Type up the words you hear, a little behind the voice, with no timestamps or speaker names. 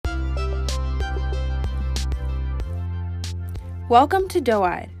Welcome to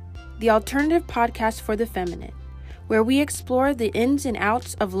Doe-Eyed, the alternative podcast for the feminine, where we explore the ins and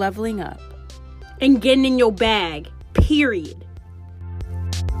outs of leveling up. And getting in your bag, period.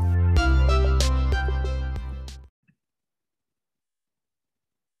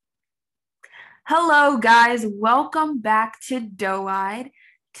 Hello guys, welcome back to Doe-Eyed.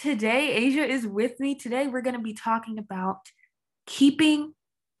 Today, Asia is with me. Today, we're going to be talking about keeping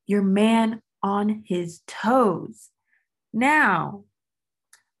your man on his toes. Now,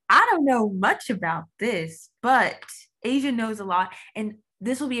 I don't know much about this, but Asia knows a lot, and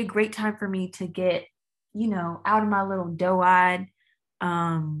this will be a great time for me to get, out of my little doe-eyed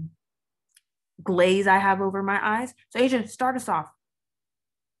glaze I have over my eyes. So, Asia, start us off.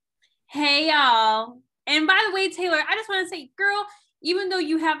 Hey, y'all. And by the way, Taylor, I just want to say, girl, even though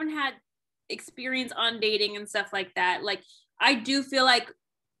you haven't had experience on dating and stuff like that, like, I do feel like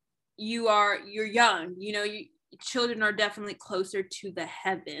you're young, children are definitely closer to the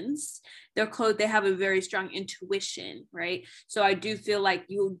heavens. They have a very strong intuition, right? So I do feel like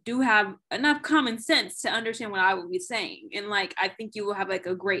you do have enough common sense to understand what I will be saying. And like, I think you will have like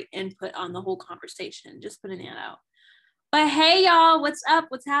a great input on the whole conversation, just putting that out. But hey, y'all, what's up?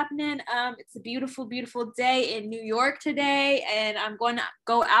 What's happening? It's a beautiful, beautiful day in New York today, and I'm going to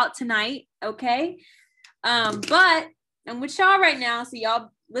go out tonight, okay? But I'm with y'all right now, so y'all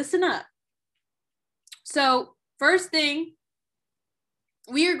listen up. So first thing,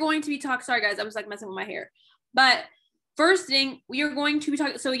 we are going to be talking, sorry guys, I was like messing with my hair. But first thing, we are going to be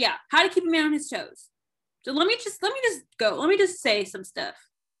talking, so yeah, how to keep a man on his toes. So let me just say some stuff.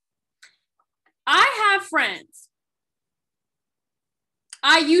 I have friends.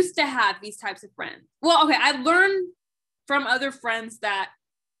 I used to have these types of friends. Well, okay, I learned from other friends that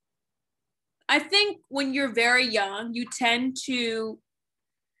I think when you're very young, you tend to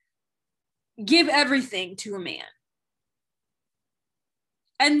give everything to a man.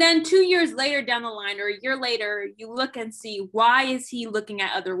 And then 2 years later down the line, or a year later, you look and see, why is he looking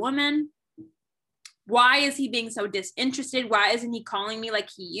at other women? Why is he being so disinterested? Why isn't he calling me like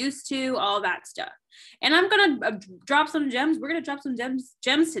he used to? All that stuff. And I'm going to drop some gems. We're going to drop some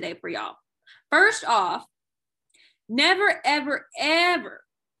gems today for y'all. First off, never, ever, ever,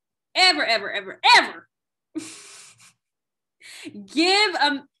 ever, ever, ever, ever give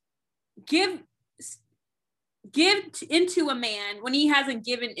into a man when he hasn't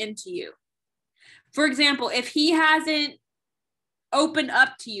given into you. For example, if he hasn't opened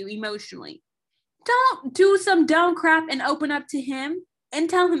up to you emotionally, don't do some dumb crap and open up to him and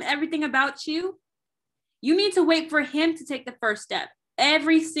tell him everything about you. You need to wait for him to take the first step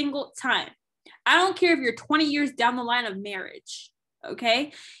every single time. I don't care if you're 20 years down the line of marriage,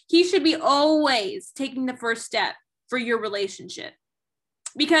 okay? He should be always taking the first step for your relationship.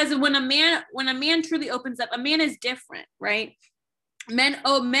 Because when a man truly opens up, a man is different, right? Men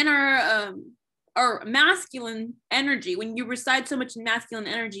are masculine energy. When you reside so much in masculine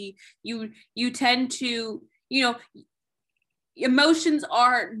energy, you tend to, emotions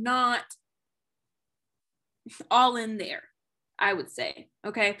are not all in there, I would say.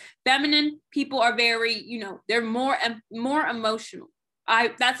 Okay. Feminine people are very, they're more emotional.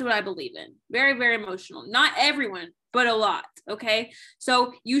 That's what I believe in. Very, very emotional. Not everyone, but a lot. Okay.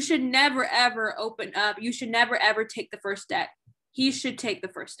 So you should never, ever open up. You should never, ever take the first step. He should take the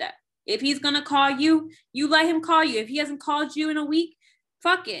first step. If he's going to call you, you let him call you. If he hasn't called you in a week,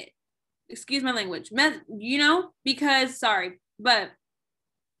 fuck it. Excuse my language. Because sorry, but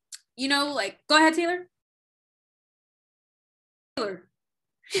go ahead, Taylor.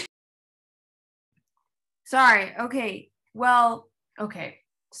 Sorry. Okay. Well, okay.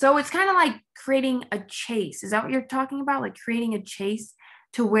 So it's kind of like creating a chase. Is that what you're talking about? Like creating a chase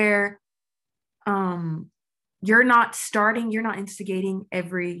to where you're not instigating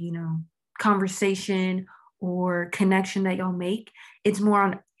every, conversation or connection that y'all make. It's more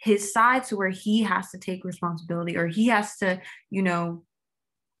on his side, to where he has to take responsibility, or he has to,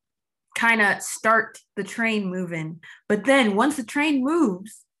 kind of start the train moving. But then once the train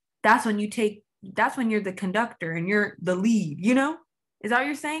moves, that's when you're the conductor and you're the lead, Is that what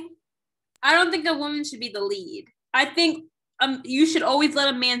you're saying? I don't think a woman should be the lead. I think you should always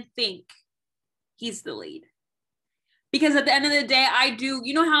let a man think he's the lead. Because at the end of the day,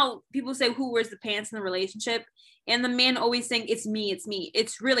 how people say who wears the pants in the relationship, and the man always saying it's me.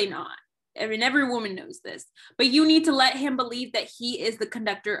 It's really not. I mean, every woman knows this, but you need to let him believe that he is the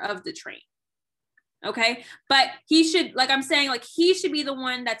conductor of the train. Okay. But he should, like I'm saying, like he should be the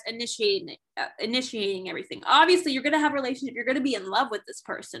one that's initiating everything. Obviously you're going to have a relationship. You're going to be in love with this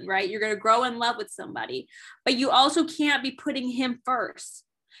person, right? You're going to grow in love with somebody, but you also can't be putting him first.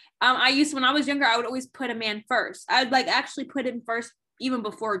 When I was younger, I would always put a man first. I'd like actually put him first even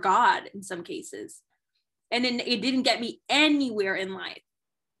before God in some cases. And then it didn't get me anywhere in life.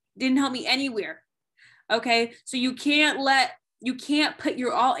 Didn't help me anywhere. Okay. So you can't put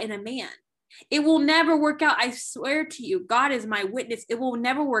your all in a man. It will never work out. I swear to you, God is my witness. It will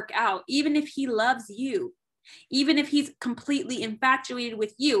never work out. Even if he loves you, even if he's completely infatuated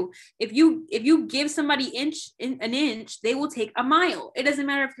with you, if you give somebody an inch, they will take a mile. It doesn't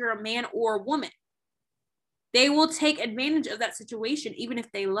matter if you're a man or a woman. They will take advantage of that situation, even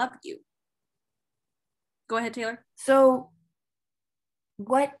if they love you. Go ahead, Taylor. So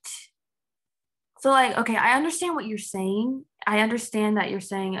like, okay, I understand what you're saying. I understand that you're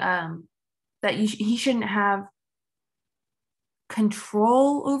saying that he shouldn't have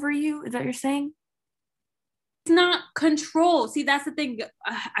control over you. Is that what you're saying? It's not control. See, that's the thing.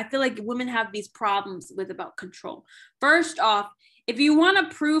 I feel like women have these problems about control. First off, if you want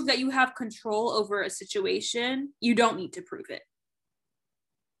to prove that you have control over a situation, you don't need to prove it.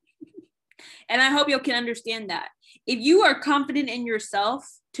 And I hope you can understand that. If you are confident in yourself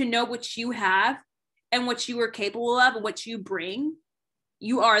to know what you have and what you are capable of and what you bring,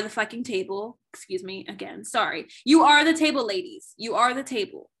 you are the fucking table. Excuse me again. Sorry. You are the table, ladies. You are the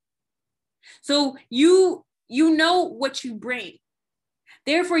table. So you know what you bring.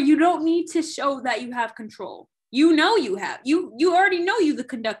 Therefore, you don't need to show that you have control. You know you have. You already know you the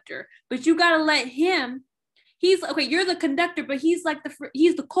conductor, but you got to let him. He's okay. You're the conductor, but he's like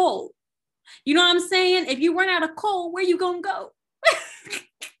he's the coal. You know what I'm saying? If you run out of coal, where you gonna go?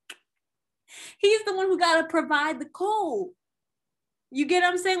 He's the one who got to provide the coal. You get what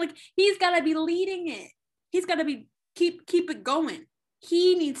I'm saying? Like, he's got to be leading it. He's got to be keep it going.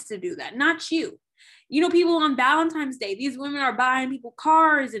 He needs to do that, not you. You know, people on Valentine's Day, these women are buying people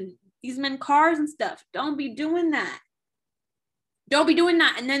cars and these men cars and stuff. Don't be doing that. Don't be doing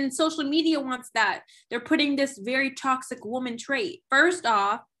that. And then social media wants that. They're putting this very toxic woman trait. First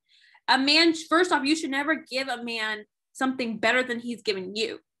off, you should never give a man something better than he's giving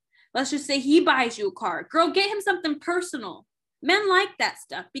you. Let's just say he buys you a car. Girl, get him something personal. Men like that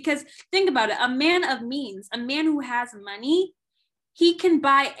stuff because think about it. A man of means, a man who has money, he can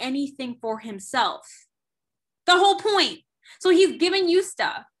buy anything for himself. The whole point. So he's giving you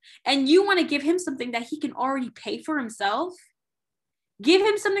stuff and you want to give him something that he can already pay for himself. Give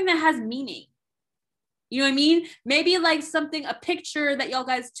him something that has meaning. You know what I mean? Maybe like a picture that y'all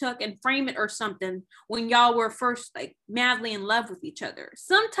guys took and frame it or something when y'all were first like madly in love with each other.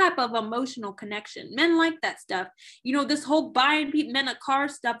 Some type of emotional connection. Men like that stuff. You know, this whole buying men a car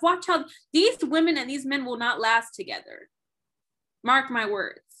stuff. Watch how these women and these men will not last together. Mark my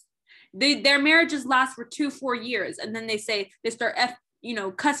words. Their marriages last for 2-4 years. And then they start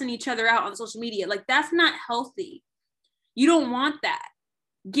cussing each other out on social media. Like, that's not healthy. You don't want that.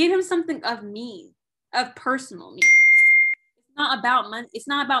 Give him something of personal meaning. It's not about money. It's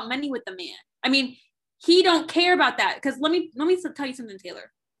not about money with the man. I mean, he don't care about that. Because let me tell you something,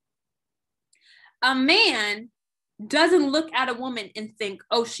 Taylor. A man doesn't look at a woman and think,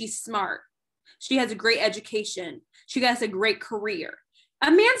 oh, she's smart. She has a great education. She has a great career.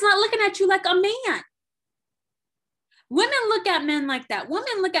 A man's not looking at you like a man. Women look at men like that.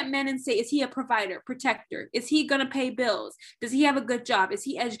 Women look at men and say, is he a provider, protector? Is he going to pay bills? Does he have a good job? Is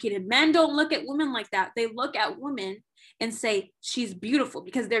he educated? Men don't look at women like that. They look at women and say, she's beautiful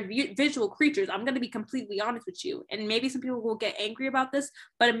because they're visual creatures. I'm going to be completely honest with you. And maybe some people will get angry about this,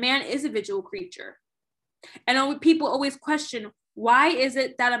 but a man is a visual creature. And people always question, why is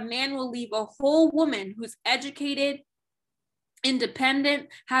it that a man will leave a whole woman who's educated, independent,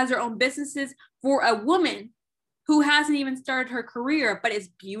 has her own businesses for a woman who hasn't even started her career, but is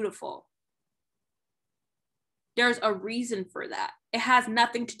beautiful? There's a reason for that. It has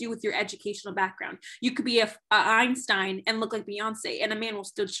nothing to do with your educational background. You could be a Einstein and look like Beyonce, and a man will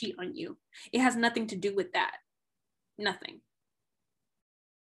still cheat on you. It has nothing to do with that. Nothing.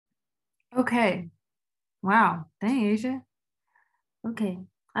 Okay. Wow. Dang, Asia. Okay.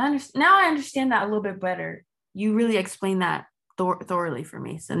 Now I understand that a little bit better. You really explained that thoroughly for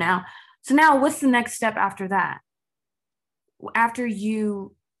me. So now what's the next step after that? After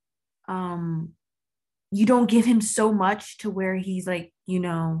you don't give him so much to where he's like, you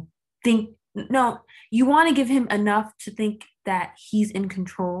want to give him enough to think that he's in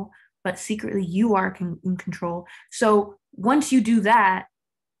control, but secretly you are in control. So once you do that,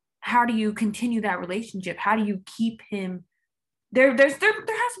 how do you continue that relationship? How do you keep him there? There has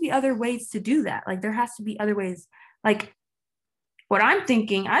to be other ways to do that. Like, there has to be other ways. Like, what I'm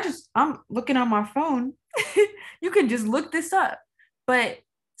thinking, I'm looking on my phone. You can just look this up. But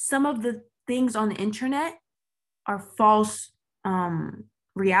some of the things on the internet are false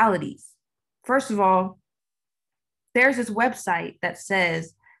realities. First of all, there's this website that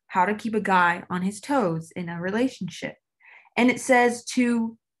says how to keep a guy on his toes in a relationship. And it says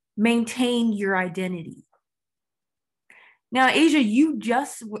to maintain your identity. Now, Asia, you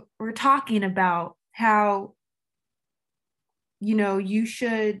just were talking about how, you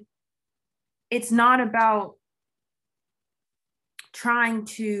should, it's not about trying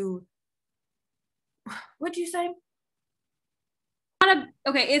to, what'd you say?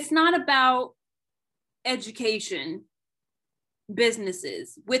 It's not about education,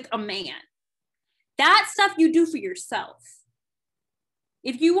 businesses with a man. That stuff you do for yourself.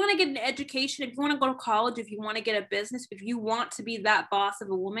 If you want to get an education, if you want to go to college, if you want to get a business, if you want to be that boss of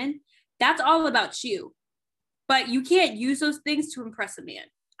a woman, that's all about you. But you can't use those things to impress a man.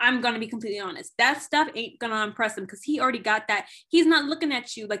 I'm going to be completely honest. That stuff ain't going to impress him because he already got that. He's not looking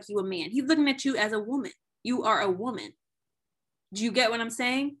at you like you a man. He's looking at you as a woman. You are a woman. Do you get what I'm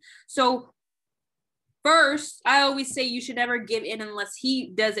saying? So first, I always say you should never give in unless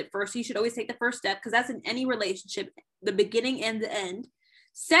he does it first. You should always take the first step because that's in any relationship, the beginning and the end.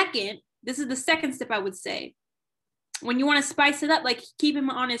 Second, this is the second step I would say. When you want to spice it up, like keep him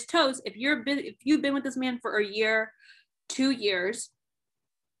on his toes. If you've been with this man for a year, 2 years,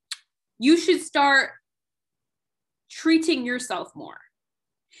 you should start treating yourself more.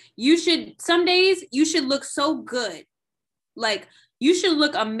 Some days you should look so good. Like you should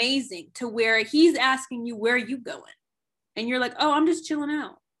look amazing to where he's asking you, where are you going? And you're like, oh, I'm just chilling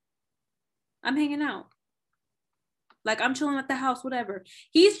out. I'm hanging out. Like I'm chilling at the house, whatever.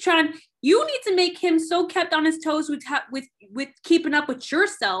 You need to make him so kept on his toes with keeping up with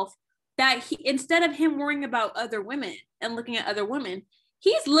yourself that instead of him worrying about other women and looking at other women,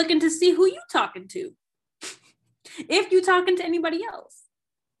 he's looking to see who you talking to. If you talking to anybody else.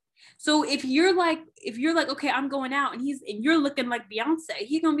 So if you're like, okay, I'm going out and you're looking like Beyonce,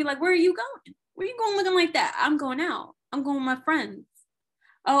 he's going to be like, where are you going? Where are you going looking like that? I'm going out. I'm going with my friends.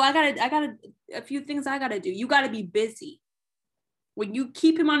 Oh, I got a few things I got to do. You got to be busy. When you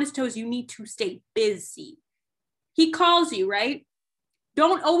keep him on his toes, you need to stay busy. He calls you, right?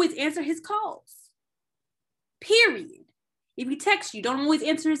 Don't always answer his calls. Period. If he texts you, don't always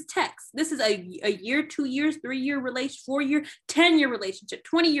answer his texts. This is a year, 2 years, 3 year relationship, 4 year, 10-year relationship,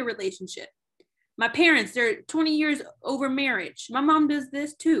 20-year relationship. My parents, they're 20 years over marriage. My mom does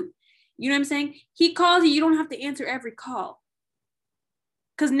this too. You know what I'm saying? He calls you, you don't have to answer every call.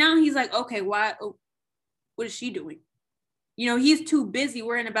 Because now he's like, okay, why? Oh, what is she doing? He's too busy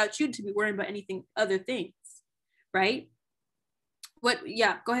worrying about you to be worrying about anything other things, right?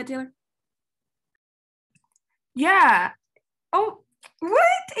 Yeah, go ahead, Taylor. Yeah. Oh,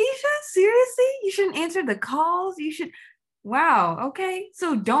 what, Asia? Seriously? You shouldn't answer the calls? Wow, okay.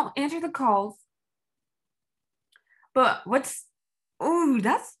 So don't answer the calls. But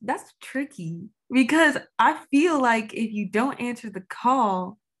that's tricky because I feel like if you don't answer the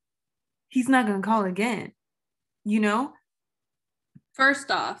call, he's not going to call again,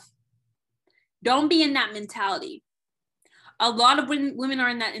 First off, don't be in that mentality. A lot of women are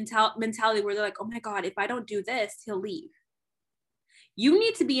in that mentality where they're like, oh my God, if I don't do this, he'll leave. You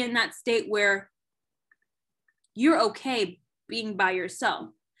need to be in that state where you're okay being by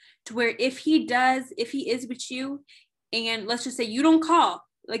yourself, to where if he is with you, and let's just say you don't call,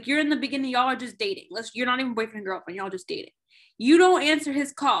 like you're in the beginning, y'all are just dating. You're not even boyfriend and girlfriend, y'all just dating. You don't answer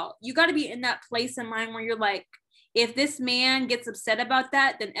his call. You got to be in that place in mind where you're like, if this man gets upset about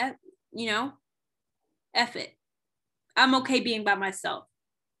that, then F it. I'm okay being by myself.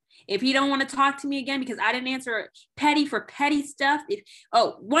 If he don't want to talk to me again because I didn't answer petty stuff.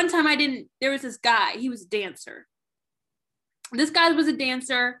 One time there was this guy, he was a dancer. This guy was a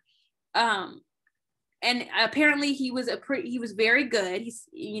dancer. And apparently he was very good.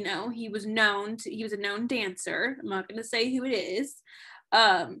 He was a known dancer. I'm not going to say who it is.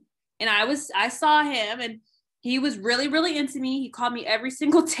 And I saw him and he was really, really into me. He called me every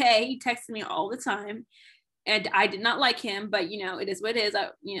single day. He texted me all the time. And I did not like him, but it is what it is.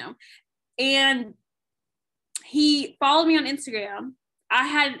 And he followed me on Instagram. I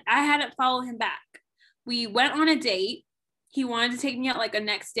hadn't followed him back. We went on a date. He wanted to take me out like a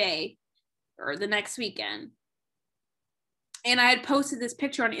next day or the next weekend. And I had posted this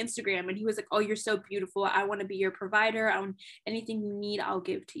picture on Instagram and he was like, oh, you're so beautiful. I want to be your provider. Anything you need, I'll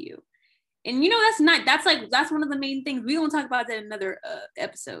give to you. And that's not, that's one of the main things. We won't talk about that in another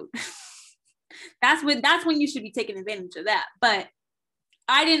episode. That's when you should be taking advantage of that. But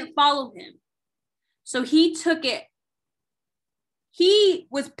I didn't follow him. So he took it. He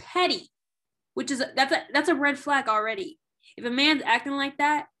was petty, which is that's a red flag already. If a man's acting like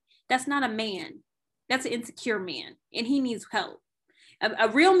that, that's not a man. That's an insecure man, and he needs help. A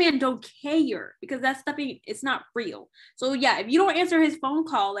real man don't care because that stuff it's not real. So yeah, if you don't answer his phone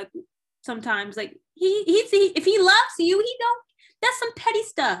call, like sometimes, like if he loves you, he don't. That's some petty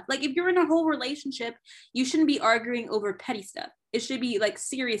stuff. Like if you're in a whole relationship, you shouldn't be arguing over petty stuff. It should be like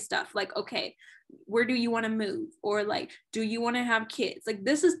serious stuff. Like, okay, where do you want to move? Or like, do you want to have kids? Like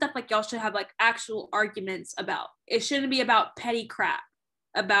this is stuff like y'all should have like actual arguments about. It shouldn't be about petty crap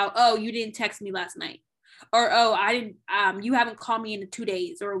about, oh, you didn't text me last night. Or, oh, I didn't, you haven't called me in 2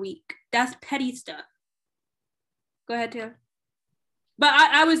 days or a week. That's petty stuff. Go ahead, Taylor. But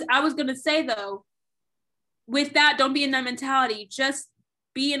I was gonna say though, with that, don't be in that mentality. Just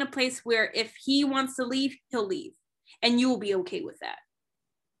be in a place where if he wants to leave, he'll leave. And you will be okay with that.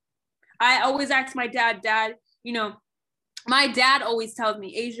 I always ask my dad, you know, my dad always tells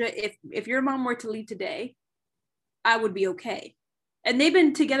me, Asia, if your mom were to leave today, I would be okay. And they've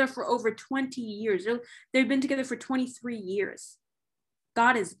been together for over 20 years. They've been together for 23 years.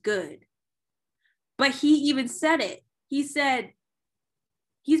 God is good. But he even said it. He said,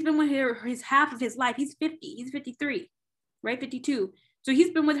 he's been with her his half of his life. He's 50. He's 53, right? 52. So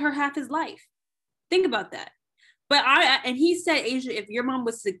he's been with her half his life. Think about that. But and he said, Asia, if your mom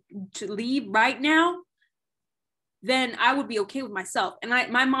was to leave right now, then I would be okay with myself. And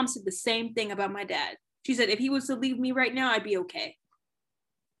my mom said the same thing about my dad. She said, if he was to leave me right now, I'd be okay.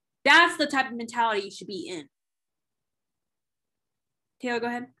 That's the type of mentality you should be in. Taylor, go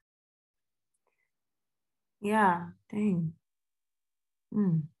ahead. Yeah, dang.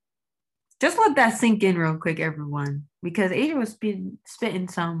 Just let that sink in real quick, everyone, because Asia was spitting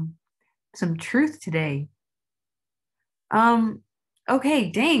some truth today.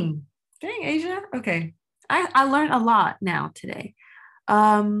 Okay, dang, Asia. Okay, I learned a lot now today.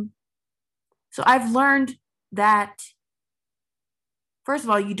 So I've learned that, first of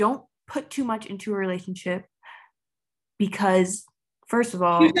all, you don't put too much into a relationship because, first of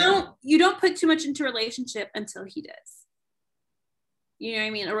all, you don't put too much into a relationship until he does. You know what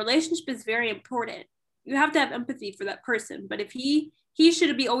I mean? A relationship is very important. You have to have empathy for that person. But if he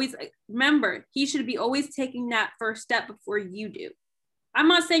should be always, remember, he should be always taking that first step before you do. I'm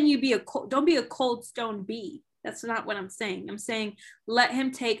not saying don't be a cold stone bee. That's not what I'm saying. I'm saying let him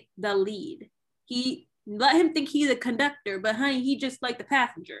take the lead. Let him think he's a conductor, but honey, he just like the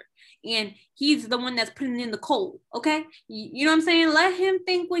passenger. And he's the one that's putting in the coal, okay? You know what I'm saying? Let him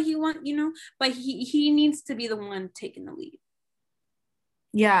think what he wants, you know, but he needs to be the one taking the lead.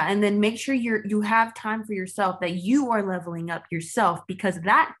 Yeah, and then make sure you have time for yourself, that you are leveling up yourself, because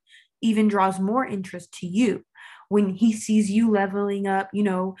that even draws more interest to you. When he sees you leveling up, you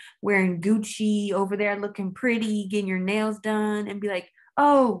know, wearing Gucci over there, looking pretty, getting your nails done, and be like,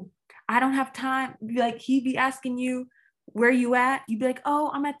 oh, I don't have time. Like, he'd be asking you, where you at? You'd be like,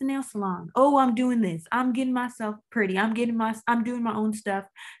 oh, I'm at the nail salon. Oh, I'm doing this. I'm getting myself pretty. I'm doing my own stuff.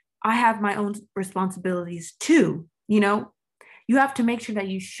 I have my own responsibilities too, you know? You have to make sure that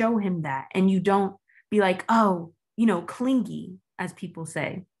you show him that, and you don't be like, oh, you know, clingy, as people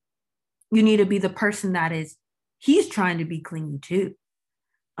say. You need to be the person that he's trying to be clingy too.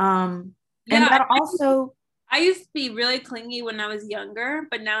 And that also, I used to be really clingy when I was younger,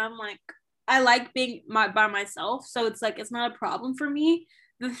 but now I'm like, I like being by myself. So it's like, it's not a problem for me.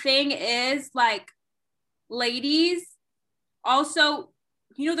 The thing is, like, ladies, also,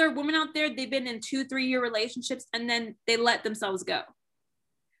 you know, there are women out there, they've been in 2-3 year relationships and then they let themselves go.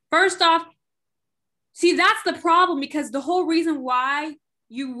 First off, see, that's the problem, because the whole reason why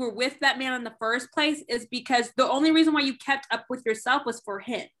you were with that man in the first place is because the only reason why you kept up with yourself was for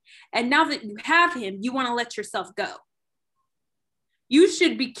him. And now that you have him, you want to let yourself go. You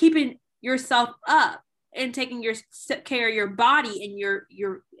should be keeping yourself up and taking care of your body and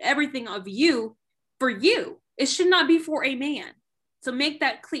your everything of you for you. It should not be for a man. So make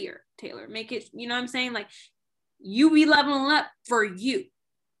that clear, Taylor. Make it, you know what I'm saying? Like, you be leveling up for you.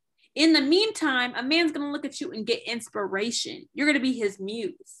 In the meantime, a man's going to look at you and get inspiration. You're going to be his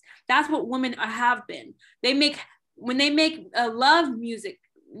muse. That's what women have been. When they make love music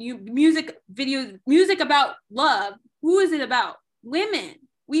videos, music about love, who is it about? Women.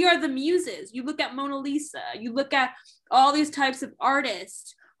 We are the muses. You look at Mona Lisa. You look at all these types of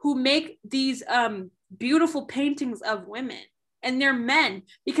artists who make these beautiful paintings of women, and they're men,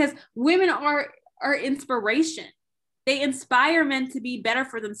 because women are inspiration. They inspire men to be better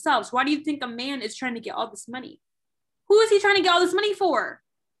for themselves. Why do you think a man is trying to get all this money? Who is he trying to get all this money for?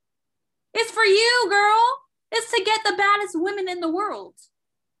 It's for you, girl. It's to get the baddest women in the world,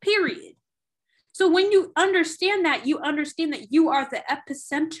 period. So when you understand that you are the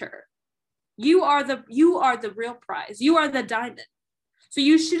epicenter. You are the real prize. You are the diamond. So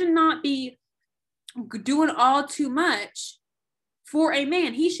you should not be doing all too much for a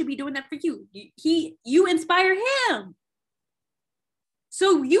man. He should be doing that for you. You inspire him.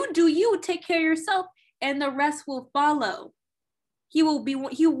 So you do you, take care of yourself, and the rest will follow. He will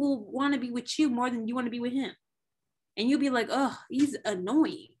want to be with you more than you want to be with him. And you'll be like, oh, he's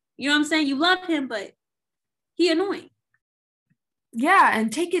annoying. You know what I'm saying? You love him, but he annoying. Yeah,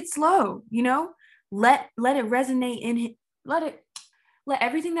 and take it slow, you know? Let it resonate in him. Let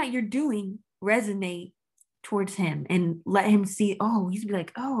everything that you're doing resonate towards him, and let him see, oh, he's be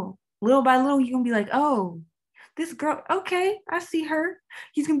like, oh, little by little, you're gonna be like, oh, this girl, okay, I see her.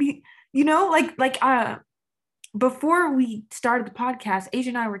 He's gonna be, you know, like before we started the podcast, Asia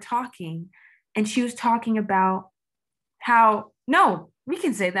and I were talking, and she was talking about how, no, we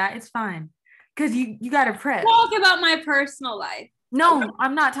can say that, it's fine. Because you gotta prep. Talk about my personal life. No,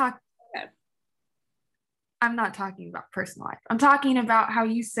 I'm not talking. Okay. I'm not talking about personal life. I'm talking about how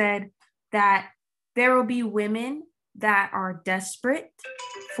you said that there will be women that are desperate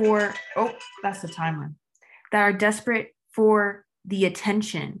for, oh, that's the timer, that are desperate for the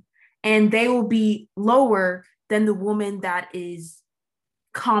attention. And they will be lower than the woman that is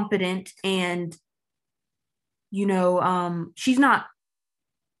confident and, you know, she's not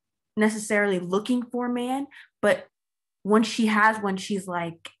necessarily looking for a man, but once she has one, she's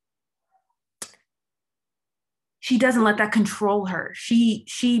like, she doesn't let that control her. She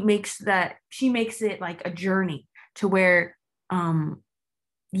makes it like a journey to where, you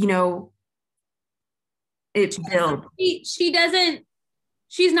know, it builds.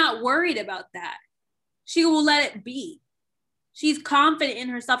 She's not worried about that. She will let it be. She's confident in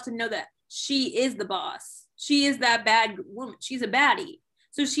herself to know that she is the boss. She is that bad woman. She's a baddie.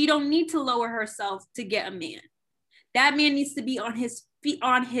 So she don't need to lower herself to get a man. That man needs to be on his feet,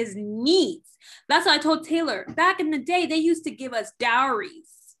 on his knees. That's what I told Taylor. Back in the day, they used to give us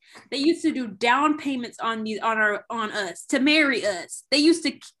dowries. They used to do down payments on us to marry us. They used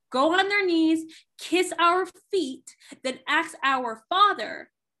to go on their knees, kiss our feet, then ask our father,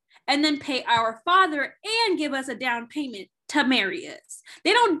 and then pay our father and give us a down payment to marry us.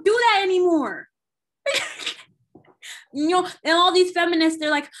 They don't do that anymore. You know, and all these feminists,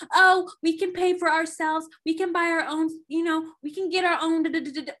 they're like, oh, we can pay for ourselves. We can buy our own, you know, we can get our own.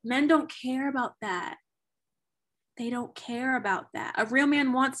 Men don't care about that. They don't care about that. A real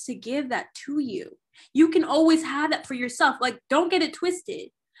man wants to give that to you. You can always have that for yourself. Like, don't get it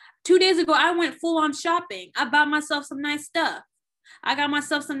twisted. 2 days ago, I went full on shopping. I bought myself some nice stuff. I got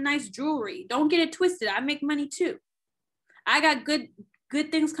myself some nice jewelry. Don't get it twisted. I make money too. I got good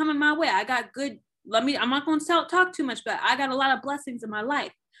things coming my way. I got good, I'm not going to talk too much, but I got a lot of blessings in my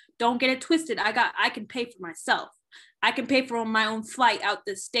life. Don't get it twisted. I can pay for myself. I can pay for my own flight out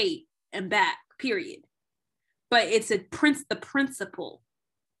the state and back, period. But it's the principle.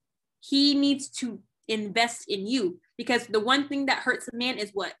 He needs to invest in you, because the one thing that hurts a man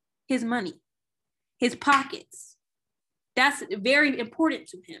is what? His money, his pockets. That's very important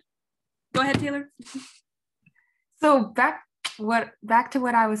to him. Go ahead, Taylor. So back to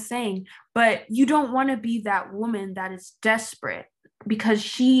what I was saying, but you don't want to be that woman that is desperate because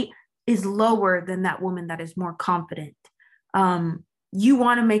she is lower than that woman that is more confident. You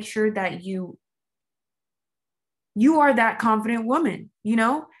want to make sure that you are that confident woman, you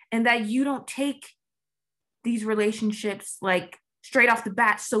know, and that you don't take these relationships like straight off the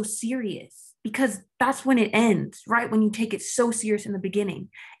bat so serious, because that's when it ends, right? When you take it so serious in the beginning.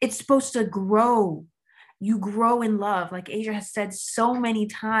 It's supposed to grow. You grow in love, like Asia has said so many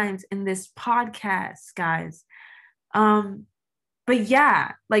times in this podcast, guys. But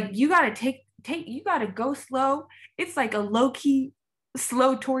yeah, like you gotta you gotta go slow. It's like a low-key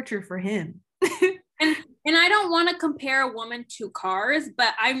slow torture for him. And I don't want to compare a woman to cars,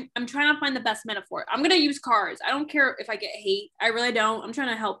 but I'm trying to find the best metaphor. I'm gonna use cars. I don't care if I get hate. I really don't. I'm trying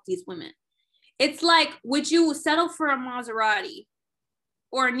to help these women. It's like, would you settle for a Maserati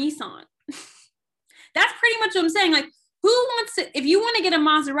or a Nissan? That's pretty much what I'm saying. Like, who wants to, if you want to get a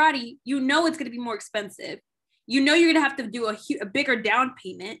Maserati, you know it's going to be more expensive. You know you're going to have to do a bigger down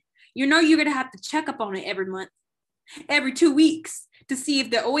payment. You know you're going to have to check up on it every month, every 2 weeks to see if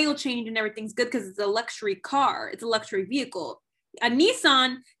the oil change and everything's good, because it's a luxury car. It's a luxury vehicle. A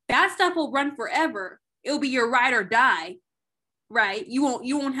Nissan, that stuff will run forever. It'll be your ride or die, right? You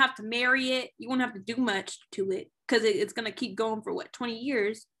won't have to marry it. You won't have to do much to it because it's going to keep going for 20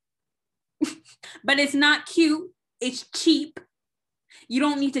 years. But it's not cute. It's cheap. You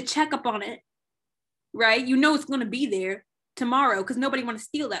don't need to check up on it, right? You know it's going to be there tomorrow because nobody want to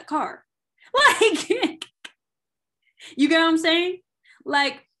steal that car. Like, you get what I'm saying?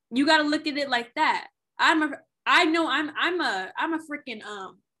 Like, you got to look at it like that. I'm a freaking,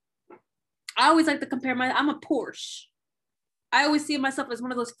 I always like to compare I'm a Porsche. I always see myself as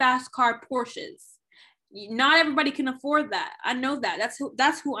one of those fast car Porsches. Not everybody can afford that. I know that.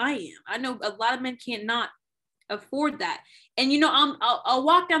 That's who I am. I know a lot of men cannot afford that. And I'll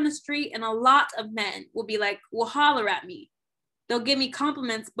walk down the street and a lot of men will holler at me. They'll give me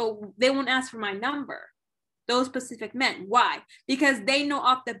compliments, but they won't ask for my number. Those specific men. Why? Because they know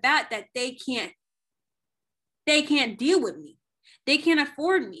off the bat that they can't deal with me. They can't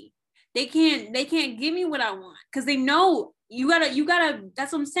afford me. They can't give me what I want, because they know you gotta,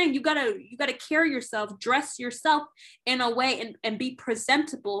 that's what I'm saying. You gotta carry yourself, dress yourself in a way and be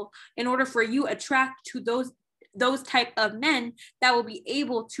presentable in order for you attract to those type of men that will be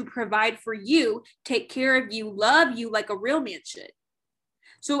able to provide for you, take care of you, love you like a real man should.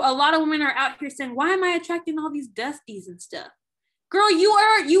 So a lot of women are out here saying, why am I attracting all these dusties and stuff? Girl, you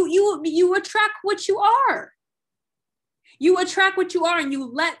attract what you are. You attract what you are, and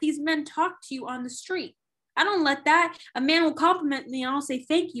you let these men talk to you on the street. I don't let that. A man will compliment me and I'll say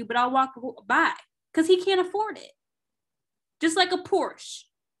thank you, but I'll walk by because he can't afford it. Just like a Porsche.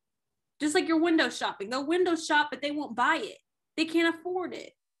 Just like your window shopping. They'll window shop, but they won't buy it. They can't afford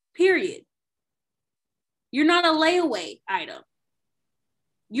it. Period. You're not a layaway item.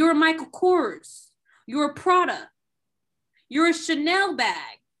 You're a Michael Kors. You're a Prada. You're a Chanel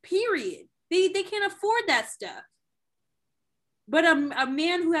bag. Period. They can't afford that stuff. But a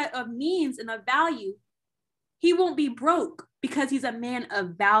man who has of means and of value, he won't be broke because he's a man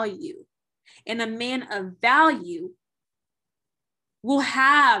of value. And a man of value will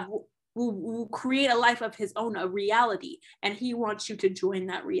create a life of his own, a reality. And he wants you to join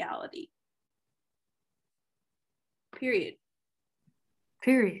that reality. Period.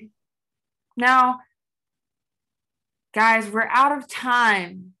 Now, guys, we're out of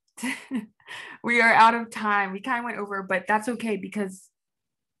time. We are out of time. We kind of went over, but that's okay, because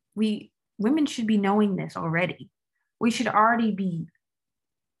women should be knowing this already. We should already be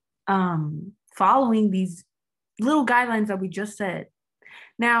following these little guidelines that we just said.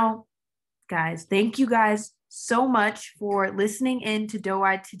 Now, guys, thank you guys so much for listening in to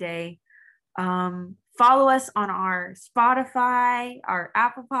Doe-Eyed today. Follow us on our Spotify, our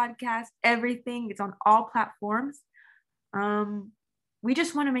Apple Podcast, everything. It's on all platforms. We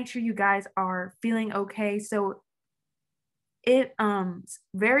just want to make sure you guys are feeling okay. So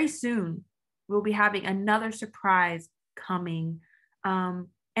very soon we'll be having another surprise coming.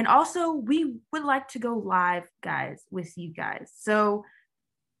 And also we would like to go live, guys, with you guys. So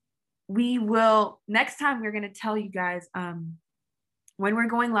next time we're going to tell you guys when we're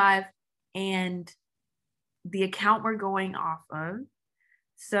going live and the account we're going off of.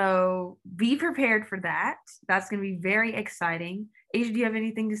 So be prepared for that. That's going to be very exciting. Asia, do you have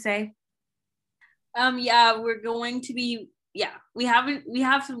anything to say? Yeah, we're going to be, we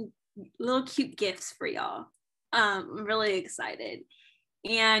have some little cute gifts for y'all. I'm really excited.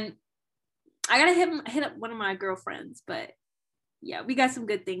 And I gotta hit up one of my girlfriends, but yeah, we got some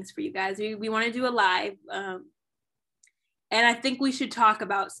good things for you guys. We want to do a live. And I think we should talk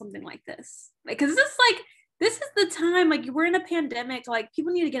about something like this. Because this is the time, like, we're in a pandemic, like,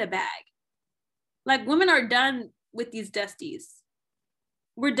 people need to get a bag. Like, women are done with these dusties.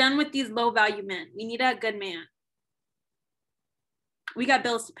 We're done with these low value men. We need a good man. We got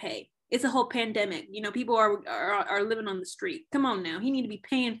bills to pay. It's a whole pandemic. People are living on the street. Come on now. He need to be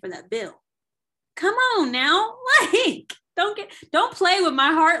paying for that bill. Come on now. Like, don't play with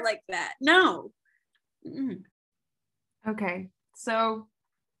my heart like that. No. Mm-mm. Okay. So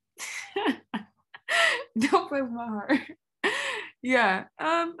don't play with my heart. Yeah.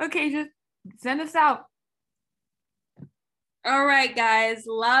 Okay, just send us out. All right, guys.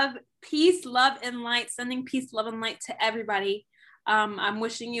 Love, peace, love, and light. Sending peace, love, and light to everybody. I'm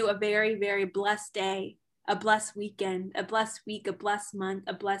wishing you a very, very blessed day, a blessed weekend, a blessed week, a blessed month,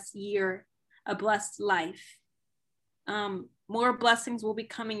 a blessed year, a blessed life. More blessings will be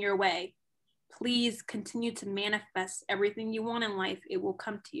coming your way. Please continue to manifest everything you want in life. It will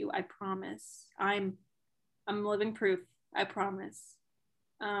come to you. I promise. I'm living proof. I promise.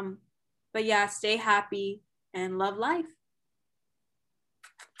 But yeah, stay happy and love life.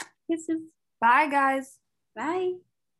 Kisses. Bye, guys. Bye.